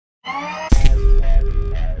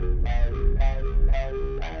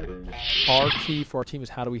our key for our team is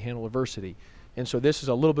how do we handle adversity. And so this is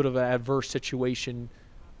a little bit of an adverse situation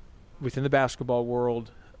within the basketball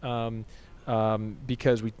world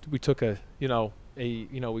because we took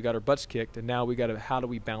we got our butts kicked, and now we got to, how do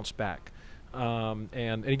we bounce back?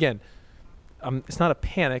 And again, it's not a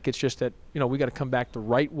panic. It's just that, we got to come back the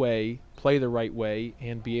right way, play the right way,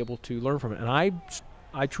 and be able to learn from it. And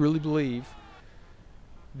I truly believe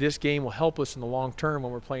this game will help us in the long term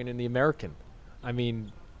when we're playing in the American. I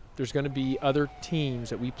mean, there's going to be other teams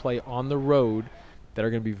that we play on the road that are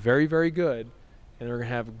going to be very, very good, and they're going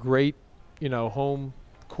to have great, home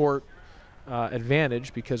court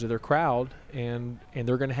advantage because of their crowd, and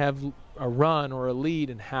they're going to have a run or a lead,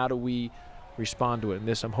 and how do we respond to it? And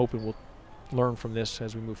this, I'm hoping we'll learn from this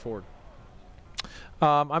as we move forward.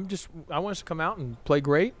 I want us to come out and play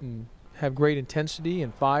great and have great intensity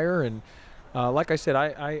and fire, and like I said,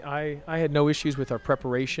 I had no issues with our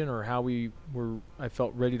preparation or how I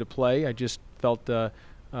felt ready to play. I just felt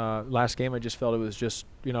last game, I just felt it was just,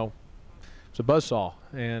 it's a buzzsaw,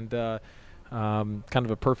 and kind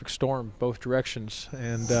of a perfect storm both directions.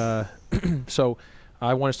 And so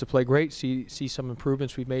I want us to play great, see some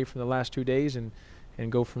improvements we've made from the last 2 days, and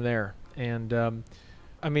go from there. And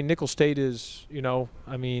I mean, Nicholls State is,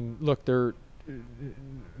 look, they're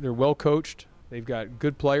well coached. They've got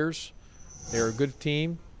good players. They're a good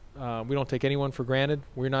team. We don't take anyone for granted.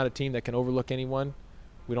 We're not a team that can overlook anyone.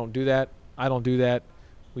 We don't do that. I don't do that.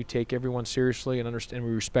 We take everyone seriously and understand.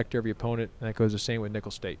 We respect every opponent, and that goes the same with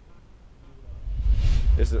Nicholls State.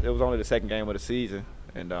 It was only the second game of the season,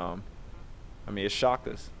 and it shocked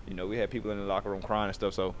us. We had people in the locker room crying and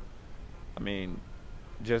stuff. So,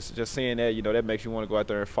 just seeing that, that makes you want to go out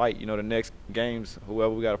there and fight. The next games,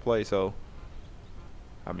 whoever we got to play. So,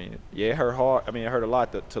 yeah, it hurt hard. It hurt a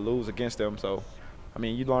lot to lose against them. So,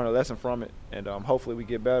 you learn a lesson from it, and hopefully we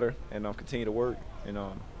get better and continue to work and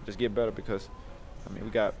just get better, because we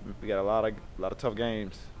got a lot of tough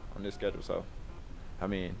games on this schedule. So,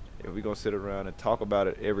 if we're gonna sit around and talk about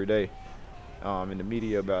it every day in the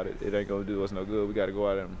media about it, it ain't gonna do us no good. We got to go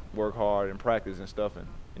out and work hard and practice and stuff,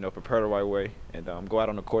 and prepare the right way, and go out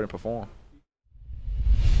on the court and perform.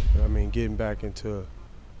 Getting back into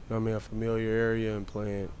a familiar area and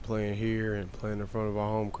playing here and playing in front of our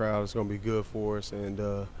home crowd is going to be good for us, and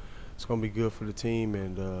it's going to be good for the team,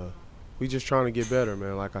 and we just trying to get better,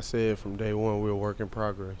 man. Like I said, from day one, we're a work in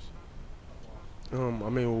progress.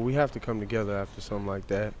 We have to come together after something like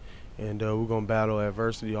that, and we're going to battle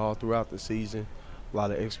adversity all throughout the season. A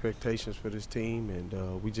lot of expectations for this team,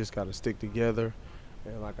 and we just got to stick together.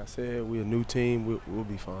 And like I said, we're a new team. We'll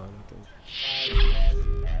be fine, I think.